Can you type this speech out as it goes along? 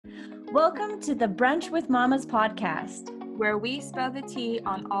Welcome to the Brunch with Mamas podcast, where we spill the tea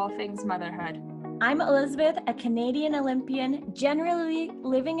on all things motherhood. I'm Elisabeth, a Canadian Olympian, generally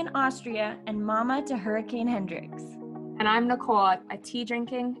living in Austria, and mama to Hurricane Hendrix. And I'm Nicole, a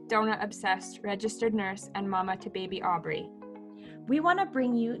tea-drinking, donut-obsessed registered nurse and mama to baby Aubrey. We want to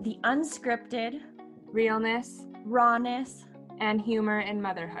bring you the unscripted, realness, rawness, and humor in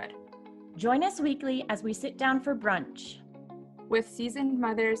motherhood. Join us weekly as we sit down for brunch with seasoned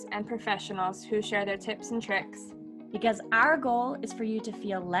mothers and professionals who share their tips and tricks. Because our goal is for you to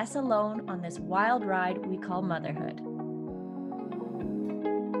feel less alone on this wild ride we call motherhood.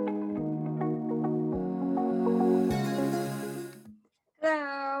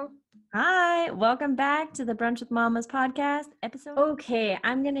 Hello. Hi, welcome back to the Brunch with Mamas podcast episode. Okay,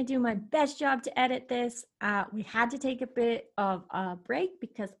 I'm going to do my best job to edit this. We had to take a bit of a break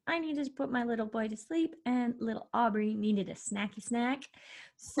because I needed to put my little boy to sleep and little Aubrey needed a snacky snack.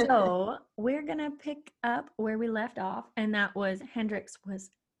 So we're going to pick up where we left off, and that was Hendrix was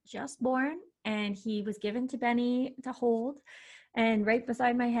just born and he was given to Benny to hold and right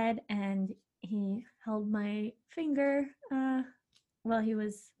beside my head, and he held my finger while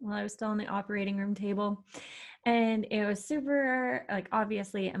I was still on the operating room table, and it was super,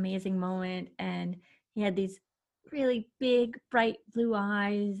 obviously amazing moment. And he had these really big, bright blue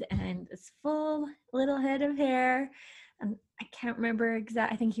eyes and this full little head of hair. And I can't remember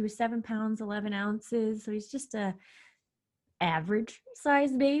I think he was 7 pounds, 11 ounces. So he's just a average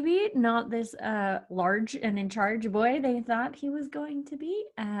sized baby, not this large and in charge boy they thought he was going to be.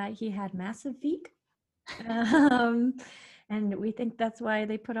 He had massive feet. And we think that's why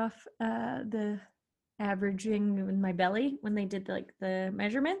they put off the averaging in my belly when they did the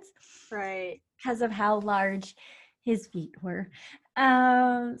measurements. Right. Because of how large his feet were.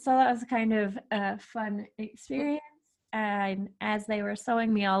 So that was kind of a fun experience. And as they were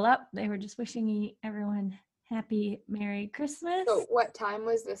sewing me all up, they were just wishing everyone happy Merry Christmas. So what time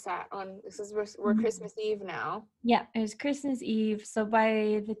was this at? We're Christmas Eve now. Yeah, it was Christmas Eve. So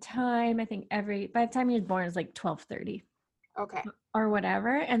by the time he was born, it was like 12:30. Okay. Or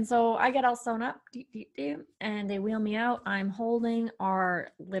whatever. And so I get all sewn up, and they wheel me out. I'm holding our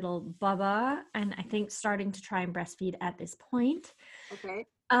little Bubba, and I think starting to try and breastfeed at this point. Okay.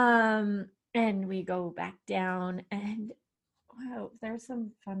 And we go back down, and wow, there's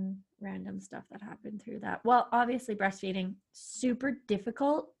some fun random stuff that happened through that. Well, obviously breastfeeding, super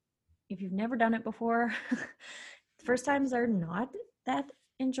difficult if you've never done it before. First times are not that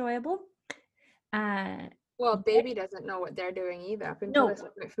enjoyable. Well, baby doesn't know what they're doing either up until this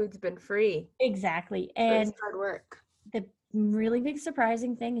point. Food's been free. Exactly. And it's hard work. The really big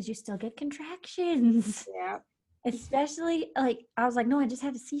surprising thing is you still get contractions. Yeah. Especially I was like, no, I just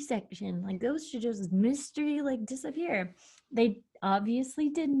had a C-section. Those should just mystery disappear. They obviously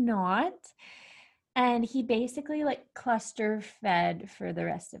did not. And he basically cluster fed for the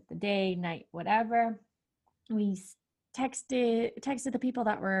rest of the day, night, whatever. We texted the people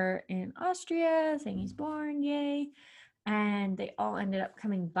that were in Austria saying he's born, yay. And they all ended up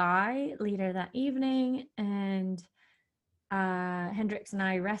coming by later that evening, and Hendrix and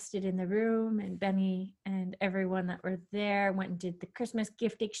I rested in the room, and Benny and everyone that were there went and did the Christmas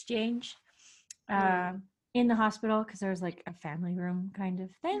gift exchange in the hospital, because there was a family room kind of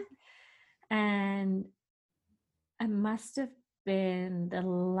thing. And I must have been the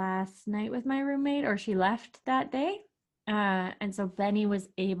last night with my roommate, or she left that day. And so Benny was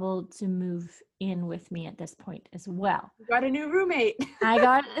able to move in with me at this point as well. You got a new roommate. I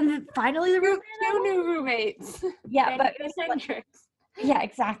got finally the roommate. Two new roommates. Yeah, but yeah,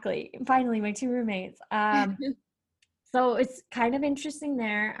 exactly. Finally, my two roommates. So it's kind of interesting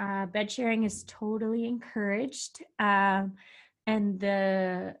there. Bed sharing is totally encouraged, and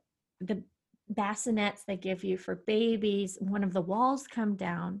the bassinets they give you for babies, one of the walls come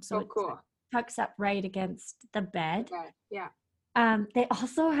down, so cool. Tucks up right against the bed. Okay. Yeah. They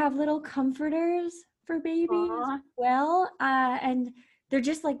also have little comforters for babies as well, and they're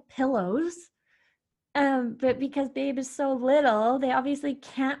just like pillows. But because babe is so little, they obviously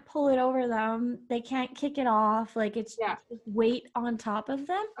can't pull it over them. They can't kick it off. It's just weight on top of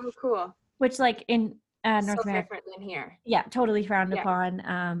them. Oh, cool. Which in North America, different than here. Yeah, totally frowned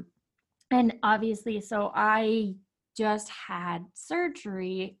upon. And obviously, so I just had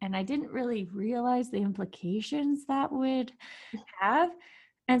surgery, and I didn't really realize the implications that would have.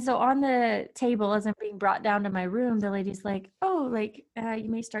 And so on the table, as I'm being brought down to my room, the lady's like, oh, you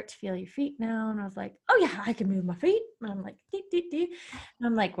may start to feel your feet now. And I was like, oh yeah, I can move my feet. And I'm like, dee, dee, dee. And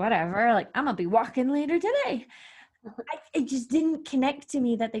I'm like, whatever, I'm gonna be walking later today. It just didn't connect to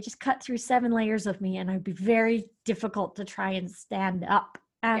me that they just cut through 7 layers of me, and I'd be very difficult to try and stand up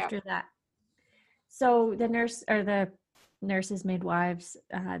after that. So the nurses, midwives,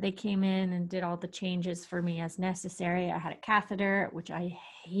 they came in and did all the changes for me as necessary. I had a catheter, which I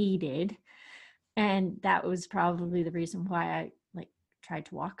hated. And that was probably the reason why I like tried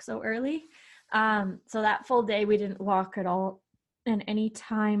to walk so early. So that full day we didn't walk at all. And any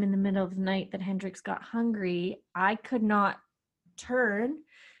time in the middle of the night that Hendrix got hungry, I could not turn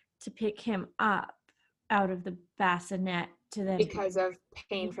to pick him up out of the bassinet to then Because of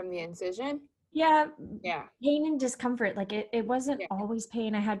pain from the incision? Yeah. Pain and discomfort. Like it wasn't always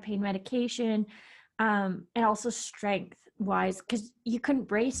pain. I had pain medication, and also strength wise, because you couldn't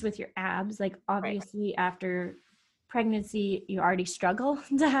brace with your abs. Like obviously after pregnancy, you already struggle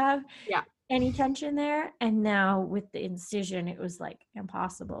to have any tension there. And now with the incision, it was like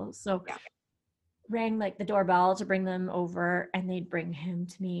impossible. So rang like the doorbell to bring them over, and they'd bring him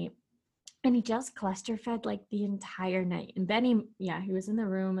to me. And he just cluster fed like the entire night. And Benny, he was in the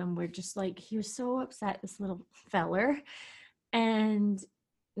room, and we're just like, he was so upset, this little feller. And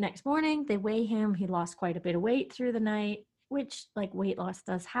next morning they weigh him. He lost quite a bit of weight through the night, which like weight loss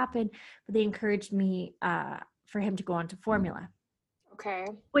does happen. But they encouraged me for him to go on to formula. Okay.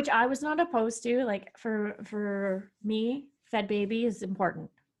 Which I was not opposed to. Like for me, fed baby is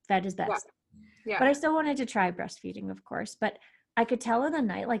important. Fed is best. Yeah. But I still wanted to try breastfeeding, of course. But I could tell in the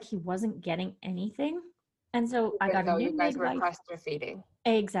night like he wasn't getting anything. And so I got a new midwife. You guys were cluster feeding.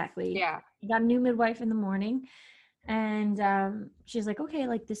 Exactly. Yeah. I got a new midwife in the morning, and she's like, okay,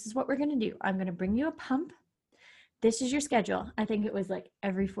 like this is what we're going to do. I'm going to bring you a pump. This is your schedule. I think it was like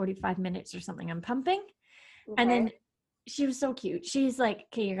every 45 minutes or something I'm pumping. Okay. And then she was so cute. She's like,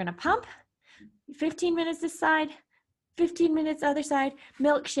 okay, you're going to pump 15 minutes this side, 15 minutes other side,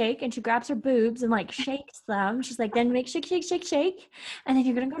 milkshake. And she grabs her boobs and like shakes them. She's like, then make shake, shake, shake, shake. And then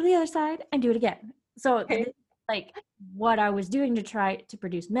you're going to go to the other side and do it again. So like what I was doing to try to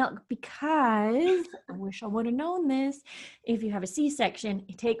produce milk, because I wish I would have known this. If you have a C-section,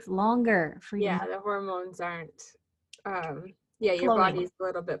 it takes longer for you. Yeah, the hormones aren't, your body's a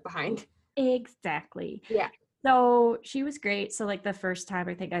little bit behind. Exactly. Yeah. So she was great. So like the first time,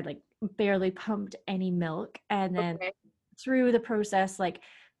 I think I like barely pumped any milk. And then through the process, like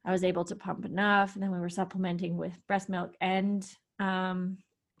I was able to pump enough. And then we were supplementing with breast milk and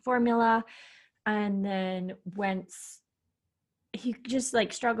formula. And then once he just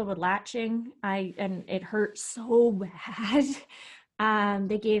like struggled with latching, and it hurt so bad.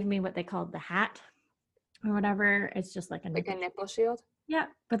 They gave me what they called the hat or whatever. It's just like a nipple shield. Yeah,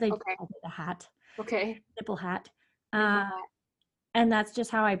 but they called it a hat. Okay. Nipple hat. And that's just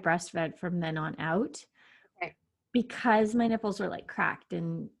how I breastfed from then on out. Okay. Because my nipples were like cracked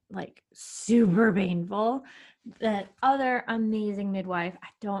and like super painful. That other amazing midwife, I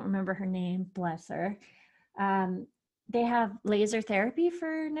don't remember her name, bless her. They have laser therapy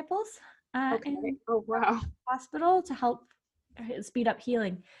for nipples in hospital to help speed up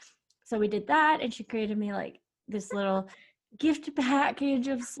healing. So we did that, and she created me like this little gift package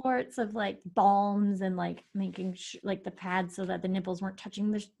of sorts of like balms and like making like the pads so that the nipples weren't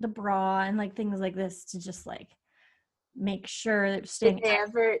touching the bra and like things like this to just like make sure that staying. Did they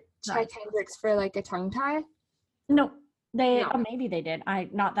ever check Hendrix for like a tongue tie? No, maybe they did.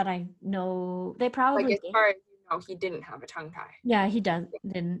 Not that I know. They probably like as far as you know, he didn't have a tongue tie. Yeah, he doesn't.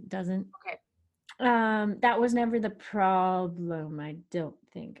 Okay. That was never the problem, I don't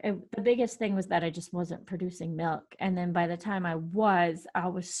think. The biggest thing was that I just wasn't producing milk. And then by the time I was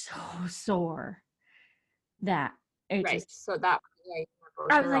so sore that it just... So that...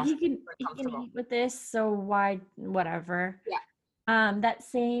 I was like, he can eat with this, so why, whatever. Yeah. That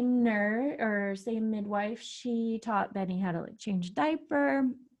same nurse or same midwife, she taught Benny how to like change diaper.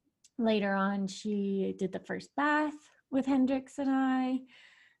 Later on, she did the first bath with Hendrix and I.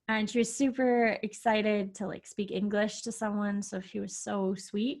 And she was super excited to like speak English to someone. So she was so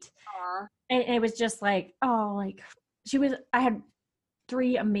sweet. Aww. And it was just like, I had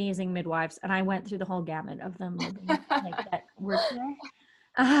 3 amazing midwives, and I went through the whole gamut of them like that worked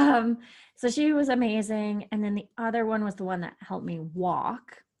there. So she was amazing. And then the other one was the one that helped me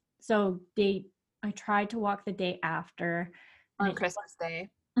walk. So I tried to walk the day after. On Christmas Day.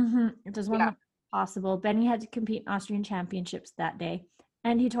 It was one possible. Benny had to compete in Austrian championships that day.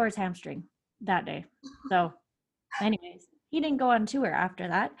 And he tore his hamstring that day. So anyways, he didn't go on tour after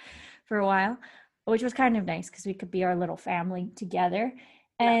that for a while, which was kind of nice because we could be our little family together.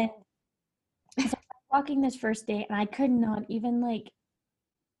 And so I was walking this first day, and I could not even like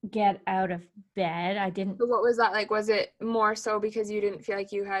get out of bed. I didn't... So what was that like? Was it more so because you didn't feel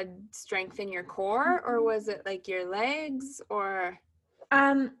like you had strength in your core, or was it like your legs, or...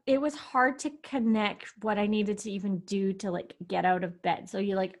 It was hard to connect what I needed to even do to like get out of bed. So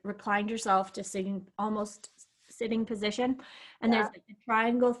you like reclined yourself to sitting, almost sitting position, and there's like the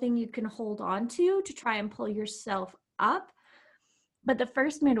triangle thing you can hold on to try and pull yourself up. But the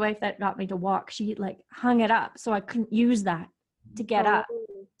first midwife that got me to walk, she like hung it up, so I couldn't use that to get up.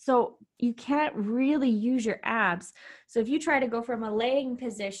 So you can't really use your abs. So if you try to go from a laying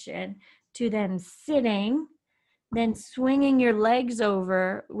position to then sitting, then swinging your legs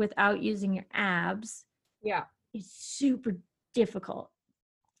over without using your abs, is super difficult.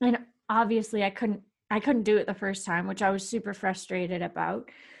 And obviously I couldn't do it the first time, which I was super frustrated about.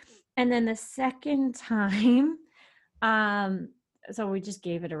 And then the second time, so we just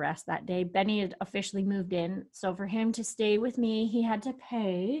gave it a rest that day. Benny had officially moved in, so for him to stay with me, he had to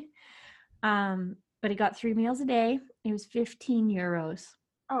pay. But he got 3 meals a day. It was 15 euros.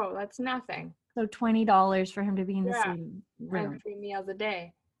 Oh, that's nothing. So $20 for him to be in the same room. And 3 meals a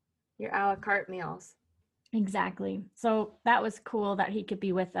day. Your a la carte meals. Exactly. So that was cool that he could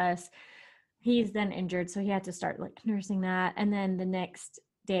be with us. He's then injured, so he had to start like nursing that. And then the next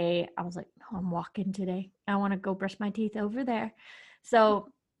day, I was like, oh, I'm walking today. I want to go brush my teeth over there. So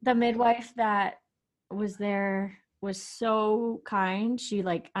the midwife that was there was so kind. She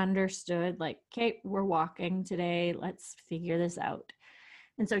like understood, like, okay, we're walking today. Let's figure this out.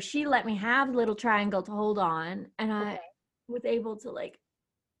 And so she let me have the little triangle to hold on, and I was able to like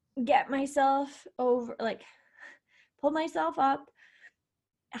get myself over, like pull myself up.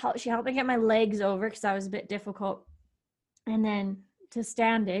 She helped me get my legs over because that was a bit difficult. And then to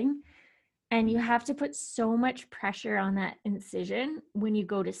standing. And you have to put so much pressure on that incision when you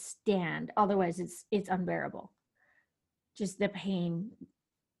go to stand. Otherwise, it's unbearable. Just the pain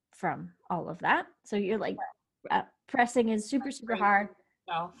from all of that. So you're like pressing is super, super hard.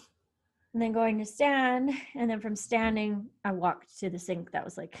 And then going to stand. And then from standing, I walked to the sink that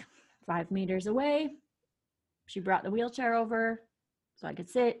was like 5 meters away. She brought the wheelchair over so I could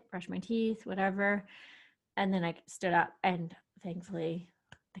sit, brush my teeth, whatever. And then I stood up, and thankfully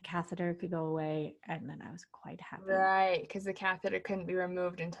the catheter could go away, and then I was quite happy. Right, because the catheter couldn't be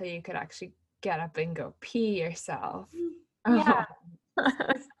removed until you could actually get up and go pee yourself. Yeah.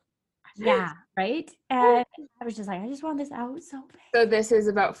 Yeah, right? And I was just like, I just want this out so bad. So this is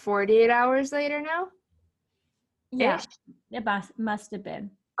about 48 hours later now? Yeah, it must have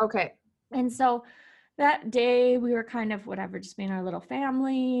been. Okay. And so that day we were kind of whatever, just being our little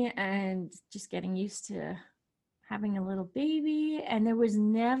family and just getting used to having a little baby. And there was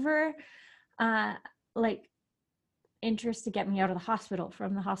never like interest to get me out of the hospital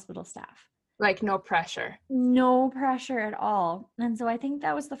from the hospital staff. Like no pressure. No pressure at all. And so I think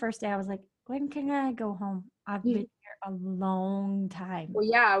that was the first day I was like, when can I go home? I've been here a long time. Well,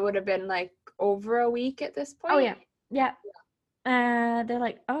 yeah, it would have been like over a week at this point. Oh, yeah. Yeah. They're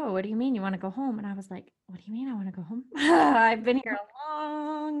like, oh, what do you mean you want to go home? And I was like, what do you mean I want to go home? I've been here a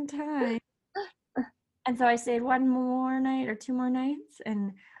long time. And so I stayed 1 more night or 2 more nights.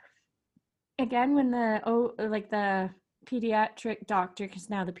 And again, when the pediatric doctor, because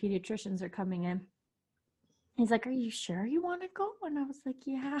now the pediatricians are coming in, he's like, are you sure you want to go? And I was like,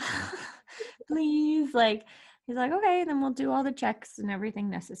 yeah, please. Like, he's like, okay, then we'll do all the checks and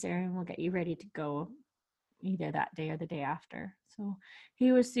everything necessary, and we'll get you ready to go either that day or the day after. So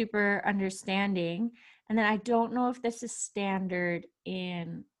he was super understanding. And then I don't know if this is standard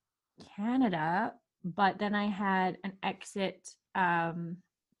in Canada, but then I had an exit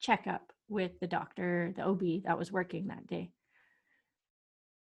checkup with the doctor, the OB that was working that day,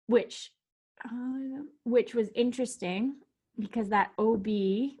 which was interesting because that OB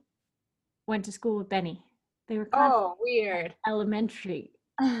went to school with Benny. They were weird. Elementary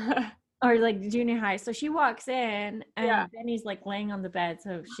or like junior high. So she walks in and Benny's like laying on the bed,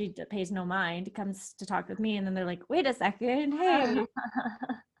 so she pays no mind, comes to talk with me, and then they're like, wait a second, hey.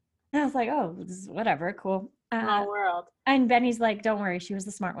 And I was like, oh, this is whatever, cool. Small world. And Benny's like, don't worry, she was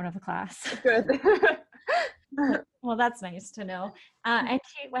the smart one of the class. Good. Well, that's nice to know. And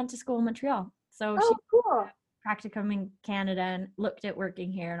she went to school in Montreal. So she cool. practicum in Canada and looked at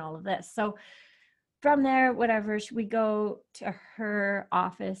working here and all of this. So from there, whatever, we go to her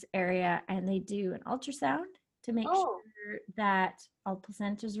office area and they do an ultrasound to make sure that all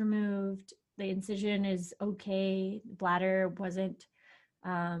placenta is removed, the incision is okay, the bladder wasn't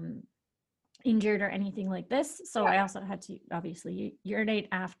injured or anything like this. So I also had to obviously urinate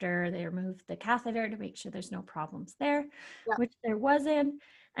after they removed the catheter to make sure there's no problems there, which there wasn't.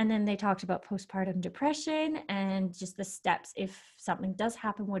 And then they talked about postpartum depression and just the steps if something does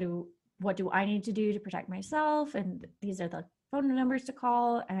happen, what do I need to do to protect myself? And these are the phone numbers to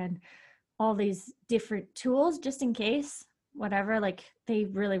call and all these different tools just in case whatever. Like they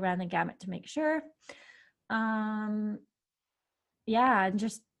really ran the gamut to make sure. Yeah, and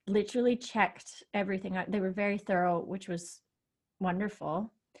just literally checked everything out. They were very thorough, which was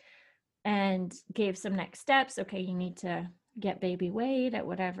wonderful, and gave some next steps. Okay, you need to get baby weighed at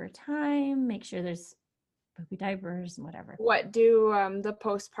whatever time, make sure there's baby diapers and whatever. What do the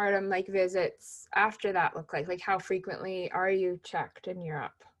postpartum like visits after that look like? Like how frequently are you checked in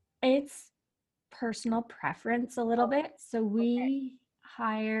Europe? It's personal preference a little bit. So Okay. we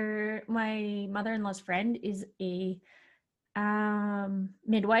hire, my mother-in-law's friend is a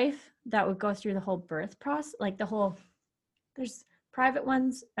midwife that would go through the whole birth process, like the whole, there's private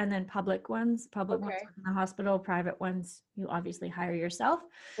ones and then public ones. Public ones Okay. in the hospital, private ones you obviously hire yourself.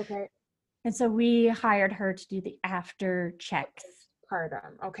 Okay. And so we hired her to do the after checks.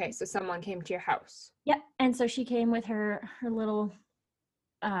 Postpartum. Okay, so someone came to your house. Yep. And so she came with her little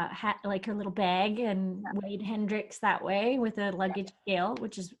hat, like her little bag, and weighed Hendrix that way with a luggage scale,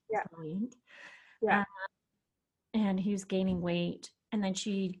 which is Yeah. brilliant. Yeah. And he was gaining weight. And then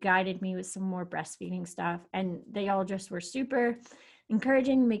she guided me with some more breastfeeding stuff. And they all just were super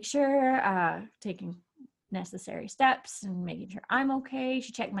encouraging, make sure, taking necessary steps and making sure I'm okay.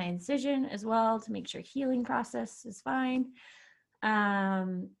 She checked my incision as well to make sure healing process is fine.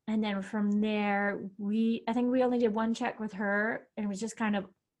 And then from there, I think we only did one check with her, and it was just kind of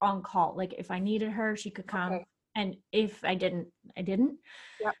on call. Like if I needed her, she could come. Okay. And if I didn't, I didn't.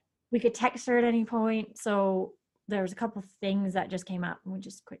 Yep. We could text her at any point. So there was a couple of things that just came up, and we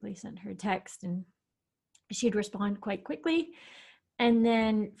just quickly sent her a text, and she'd respond quite quickly. And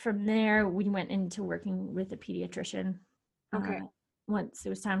then from there, we went into working with a pediatrician. Okay. Once it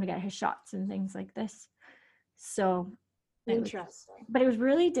was time to get his shots and things like this. So Interesting. but it was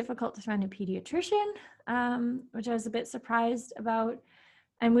really difficult to find a pediatrician, which I was a bit surprised about.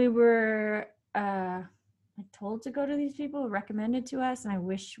 And we were told to go to these people, recommended to us, and I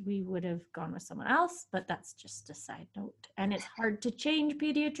wish we would have gone with someone else, but that's just a side note. And it's hard to change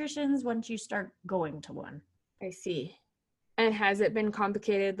pediatricians once you start going to one. I see. And has it been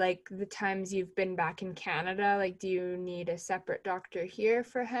complicated, like the times you've been back in Canada? Like, do you need a separate doctor here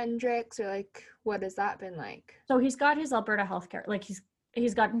for Hendrix, or like, what has that been like? So he's got his Alberta healthcare, like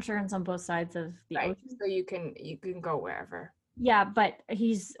he's got insurance on both sides of the ocean. So you can go wherever. Yeah, but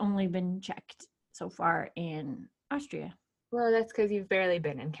he's only been checked so far in Austria. Well, that's because you've barely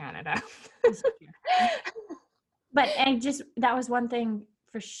been in Canada. But that was one thing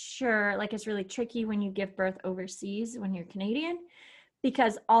for sure. Like it's really tricky when you give birth overseas when you're Canadian,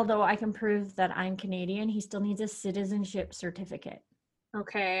 because although I can prove that I'm Canadian, he still needs a citizenship certificate.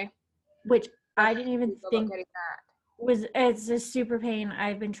 Okay. Which I didn't even think it's a super pain.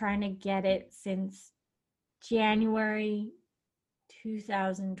 I've been trying to get it since January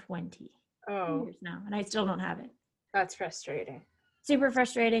 2020. Oh. Years now, and I still don't have it. That's frustrating. Super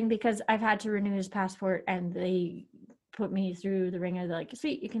frustrating, because I've had to renew his passport, and they put me through the ringer. They're like,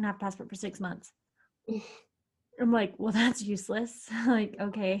 sweet, you can have a passport for 6 months. I'm like, well, that's useless. Like,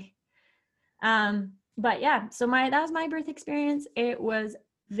 okay. But yeah, so that was my birth experience. It was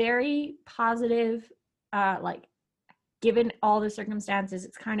very positive. Like, given all the circumstances,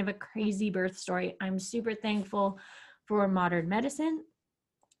 it's kind of a crazy birth story. I'm super thankful for modern medicine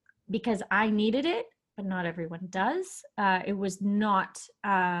because I needed it, but not everyone does. It was not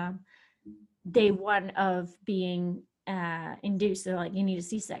day one of being induced. They're like, you need a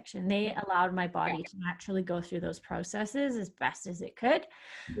C-section. They allowed my body to naturally go through those processes as best as it could.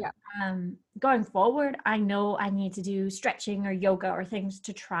 Yeah. Going forward, I know I need to do stretching or yoga or things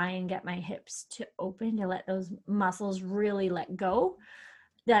to try and get my hips to open, to let those muscles really let go.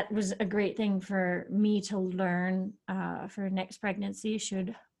 That was a great thing for me to learn for next pregnancy,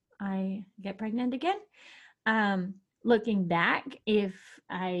 should I get pregnant again. Looking back, if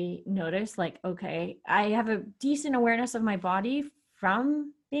I notice, like, okay, I have a decent awareness of my body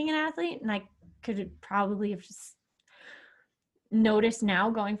from being an athlete, and I could probably have just noticed now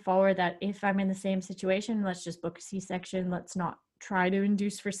going forward that if I'm in the same situation, let's just book a C-section. Let's not try to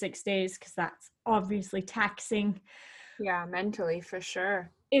induce for 6 days, because that's obviously taxing. Yeah, mentally, for sure.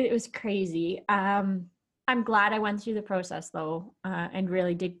 It was crazy. I'm glad I went through the process, though, and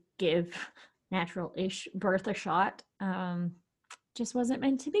really did give natural-ish birth a shot. Just wasn't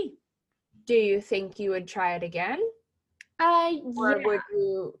meant to be. Do you think you would try it again? Or Yeah. would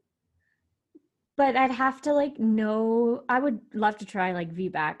you? But I'd have to know. I would love to try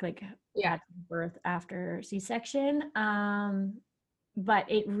VBAC, birth after C-section.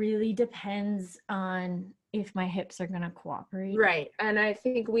 But it really depends on if my hips are going to cooperate. Right. And I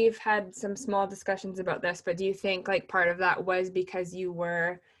think we've had some small discussions about this, but do you think part of that was because you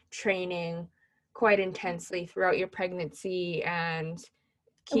were training quite intensely throughout your pregnancy and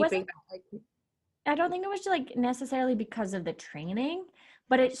It wasn't, keeping that, like, I don't think it was like necessarily because of the training,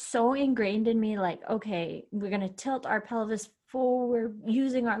 but it's so ingrained in me, like, okay, we're going to tilt our pelvis forward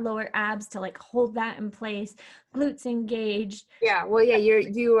using our lower abs to like hold that in place, glutes engaged. yeah, well, yeah,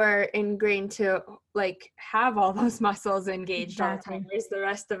 you are ingrained to like have all those muscles engaged all the time, Exactly. whereas the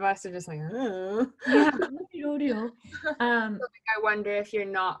rest of us are just like, oh. Yeah. Do. Um, I wonder if you're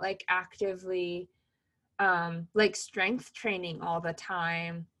not like actively like strength training all the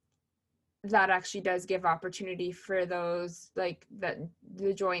time, that actually does give opportunity for those, like, that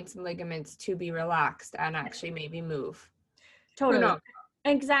the joints and ligaments to be relaxed and actually maybe move. Who Totally. knows?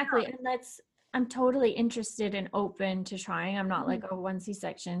 Exactly. And I'm totally interested and open to trying. I'm not like, Mhm. oh, one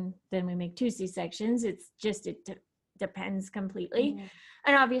C-section, then we make two C-sections. It's just, depends completely. Mhm.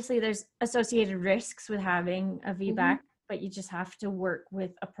 And obviously there's associated risks with having a Mhm. VBAC, but you just have to work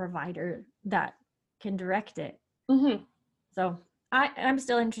with a provider that can direct it. Mhm. So I'm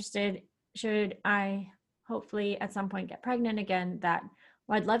still interested. Should I hopefully at some point get pregnant again, well,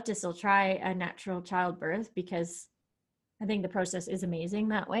 I'd love to still try a natural childbirth because I think the process is amazing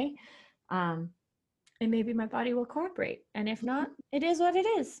that way. And maybe my body will cooperate. And if not, it is what it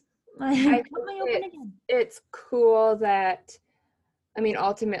is. I Like, think cut my open again. it's cool that, I mean,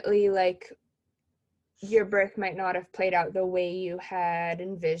 ultimately, like, your birth might not have played out the way you had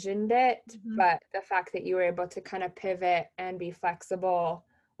envisioned it, Mhm. but the fact that you were able to kind of pivot and be flexible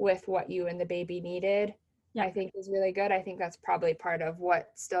with what you and the baby needed, Yeah, I think is really good. I think that's probably part of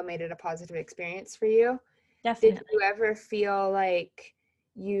what still made it a positive experience for you. Did definitely. you ever feel like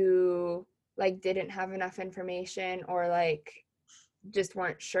you like didn't have enough information, or like just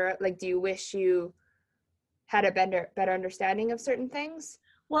weren't sure? Like, do you wish you had a better understanding of certain things?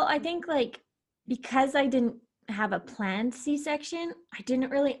 Well, I think like because I didn't have a planned C-section, I didn't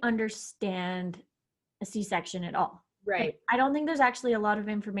really understand a C-section at all. Like, Right. I don't think there's actually a lot of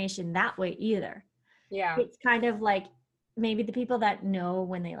information that way either. Yeah. It's kind of like maybe the people that know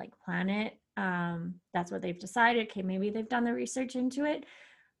when they like plan it, that's what they've decided. Okay, maybe they've done the research into it.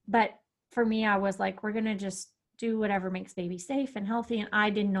 But for me, I was like, we're gonna just do whatever makes baby safe and healthy. And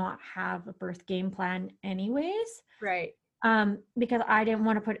I did not have a birth game plan anyways, Right. because I didn't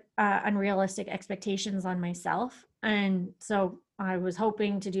want to put unrealistic expectations on myself. And so I was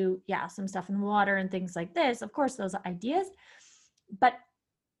hoping to do, yeah, some stuff in the water and things like this. Of course, those are ideas, but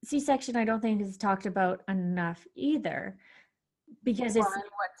C-section, I don't think is talked about enough either because Well, it's, and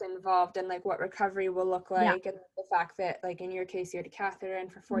what's involved and like what recovery will look yeah. like, and the fact that like in your case you had a catheter in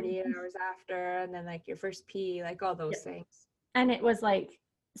for 48 hours after, and then like your first pee, like all those Yeah. things. And it was like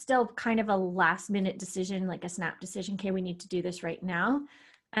still kind of a last minute decision, like a snap decision. Okay, we need to do this right now.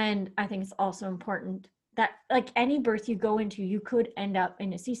 And I think it's also important that like any birth you go into, you could end up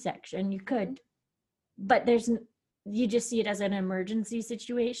in a C-section. You could, but you just see it as an emergency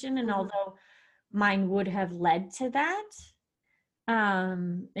situation. And Mhm. although mine would have led to that,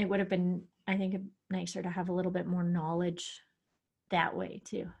 it would have been, I think, nicer to have a little bit more knowledge that way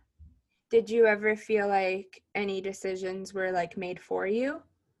too. Did you ever feel like any decisions were like made for you?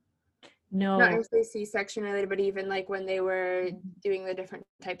 Not No. necessarily C-section related, but even like when they were doing the different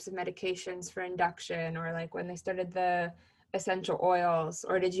types of medications for induction, or like when they started the essential oils,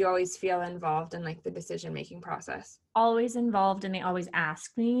 or did you always feel involved in like the decision making process? Always involved, and they always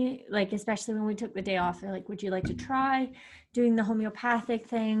ask me, like, especially when we took the day off, they're like, would you like to try doing the homeopathic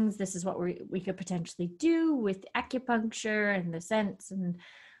things? This is what we could potentially do with acupuncture and the scents and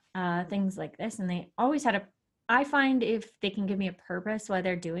things like this. And they always had I find if they can give me a purpose why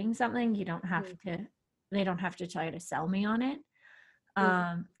they're doing something, they don't have to try to sell me on it.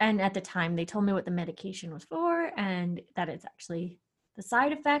 Mhm. And at the time they told me what the medication was for, and that it's actually the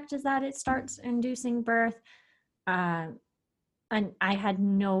side effect is that it starts inducing birth. uh, and I had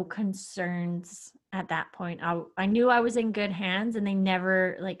no concerns at that point. I knew I was in good hands, and they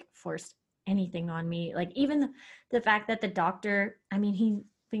never like forced anything on me. Like even the fact that the doctor, I mean, he's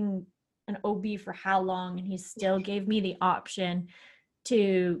been an OB for how long, and he still gave me the option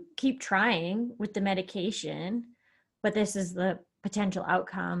to keep trying with the medication, but this is the potential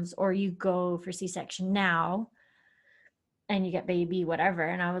outcomes, or you go for C-section now and you get baby whatever.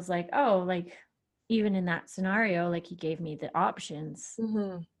 And I was like, oh, like even in that scenario, like he gave me the options.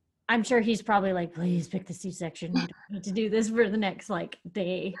 Mhm. I'm sure he's probably like, please pick the C-section, you don't need to do this for the next like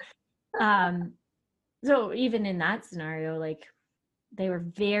day. um so even in that scenario, like they were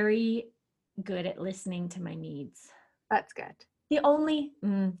very good at listening to my needs. That's good.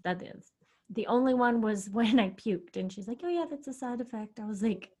 That is the only one was when I puked, and she's like, oh yeah, that's a side effect. I was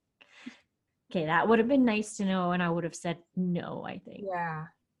like, okay, that would have been nice to know, and I would have said no, I think. Yeah.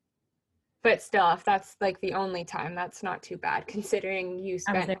 But still, if that's like the only time, that's not too bad considering you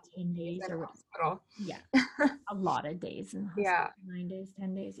I was spent there 10 10 days days in or hospital. yeah, a lot of days in the hospital. Yeah. 9 days,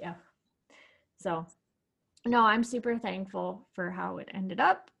 10 days, yeah. So no, I'm super thankful for how it ended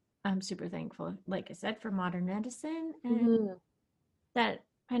up. I'm super thankful, like I said, for modern medicine and Mhm. that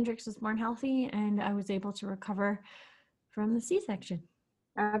Hendrix was born healthy and I was able to recover from the C-section.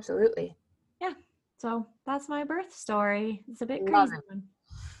 Absolutely. Yeah. So that's my birth story. It's a bit Love crazy it. one.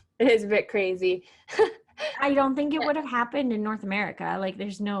 It is a bit crazy. I don't think it would have happened in North America. Like,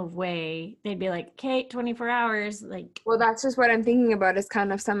 there's no way they'd be like, Kate, 24 hours. Like, Well, that's just what I'm thinking about is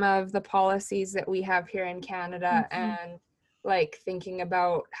kind of some of the policies that we have here in Canada mhm, and like thinking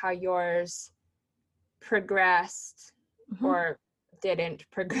about how yours progressed mhm. or didn't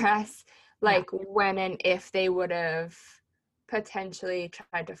progress, Yeah, like when and if they would have potentially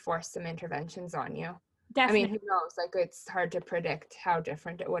tried to force some interventions on you. I mean, definitely. who knows? Like, it's hard to predict how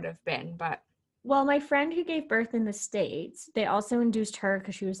different it would have been, but Well, my friend who gave birth in the States, they also induced her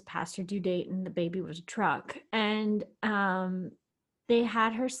because she was past her due date and the baby was a truck. And they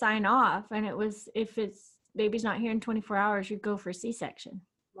had her sign off, and it was if it's baby's not here in 24 hours, you go for a C-section.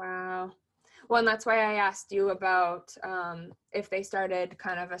 wow. Well, and that's why I asked you about if they started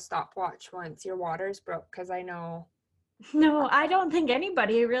kind of a stopwatch once your waters broke, because I know, No, I don't think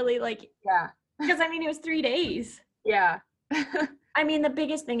anybody really like, yeah, because I mean, it was 3 days. yeah. I mean, the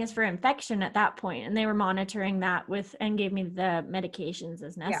biggest thing is for infection at that point, and they were monitoring that with and gave me the medications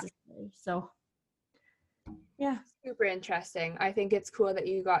as Yeah, necessary. So, yeah, super interesting. I think it's cool that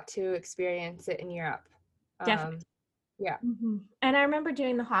you got to experience it in Europe. definitely. Um, yeah. And I remember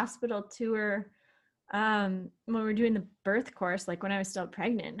doing the hospital tour when we were doing the birth course, like when I was still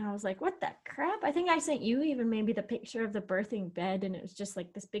pregnant. And I was like, what the crap? I think I sent you even maybe the picture of the birthing bed, and it was just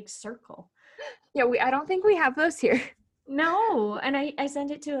like this big circle. Yeah, I don't think we have those here. No, and I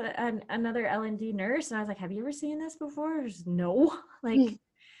sent it to another L&D nurse, and I was like, have you ever seen this before? Just, no. Like,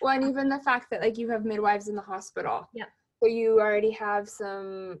 Well, and even the fact that like you have midwives in the hospital. yeah. So you already have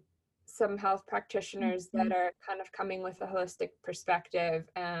some health practitioners that Mhm. are kind of coming with a holistic perspective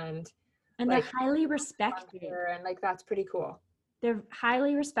and And they're like highly respected. and like that's pretty cool. They're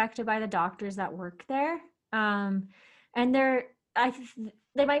highly respected by the doctors that work there. And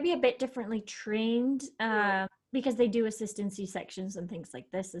they might be a bit differently trained because they do assist C-sections and things like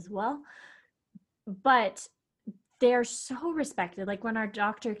this as well. But they're so respected. Like when our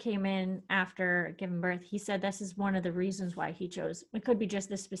doctor came in after giving birth, he said this is one of the reasons why he chose. It could be just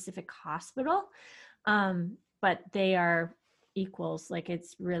this specific hospital, but they are equals. Like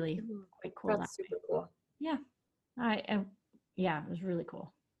it's really quite cool that That's way. super cool. Yeah, yeah, it was really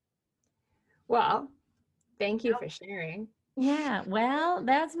cool. Well, thank you for sharing. Yeah, well,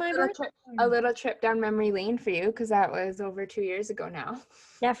 that's my birthday. A little trip down memory lane for you because that was over 2 years ago now.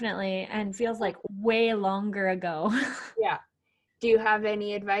 Definitely, and feels like way longer ago. Yeah. Do you have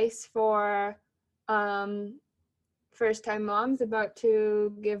any advice for first time moms about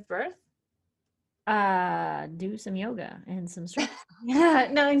to give birth? Do some yoga and some stretching. Yeah,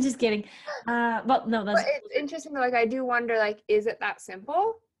 no, I'm just kidding. Well, no, But that's it's interesting. Like, I do wonder, like, is it that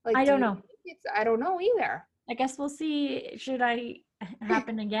simple? Like, I do don't you know. think it's? I don't know either. I guess we'll see. Should I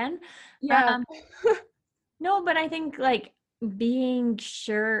happen again? Yeah. Um, no, but I think like being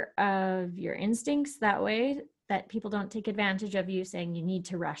sure of your instincts that way that people don't take advantage of you saying you need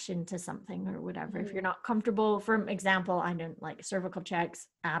to rush into something or whatever. If you're not comfortable, for example, I don't like cervical checks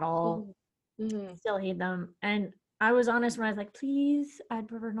at all. Mm-hmm. Still hate them. And I was honest when I was like, please, I'd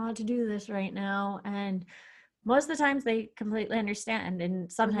prefer not to do this right now. And most of the times they completely understand.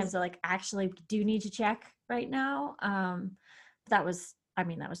 And sometimes they're like, actually, we do need to check right now. That was, I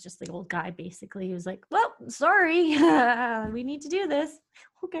mean, that was just the old guy basically. He was like, well, sorry, we need to do this.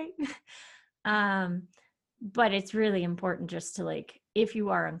 Okay. Um, but it's really important just to like, if you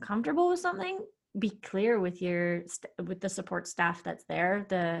are uncomfortable with something, be clear with with the support staff that's there,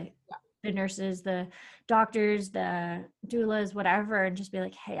 the nurses, the doctors, the doulas, whatever, and just be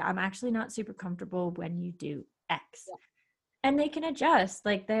like, hey, I'm actually not super comfortable when you do X. And they can adjust.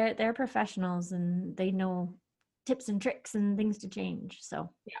 Like they're professionals and they know tips and tricks and things to change. So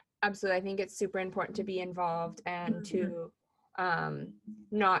Yeah, absolutely. I think it's super important to be involved and mhm. to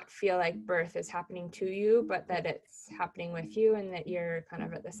not feel like birth is happening to you, but that it's happening with you, and that you're kind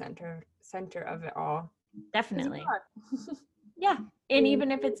of at the center of it all. Because you Definitely. are. Yeah. And You-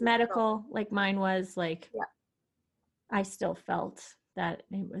 even if it's medical, like mine was, like Yeah. I still felt that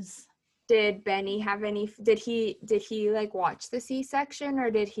it was Did Benny have any? Did he like watch the C-section, or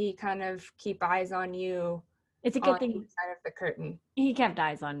did he kind of keep eyes on you It's a on good thing each side of the curtain. he kept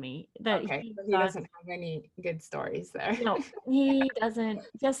eyes on me. That Okay, he so he thought, doesn't have any good stories there. no, he doesn't.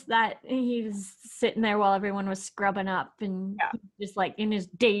 Just that he was sitting there while everyone was scrubbing up, and Yeah. he just like in his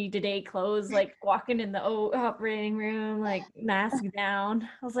day-to-day clothes, like walking in the operating room, like mask down.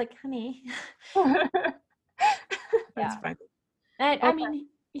 I was like, honey, That's yeah. funny. And I Okay. mean,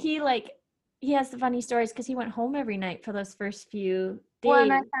 he has the funny stories because he went home every night for those first few Well,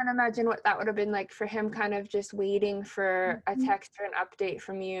 and I days. can't imagine what that would have been like for him, kind of just waiting for a Mhm. text or an update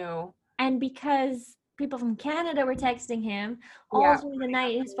from you. And because people from Canada were texting him all Yeah. through the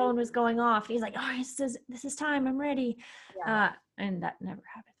night, his phone was going off. He's like, "Oh, this is time. I'm ready," Yeah. and that never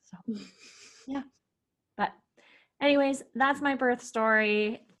happened. So yeah, but anyways, that's my birth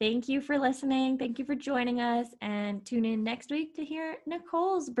story. Thank you for listening. Thank you for joining us, and tune in next week to hear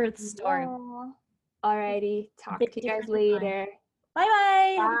Nicole's birth story. Yeah. Alrighty. A Talk bit to you guys different than mine. later. Bye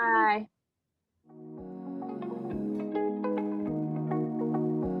bye. Have a good night. Bye.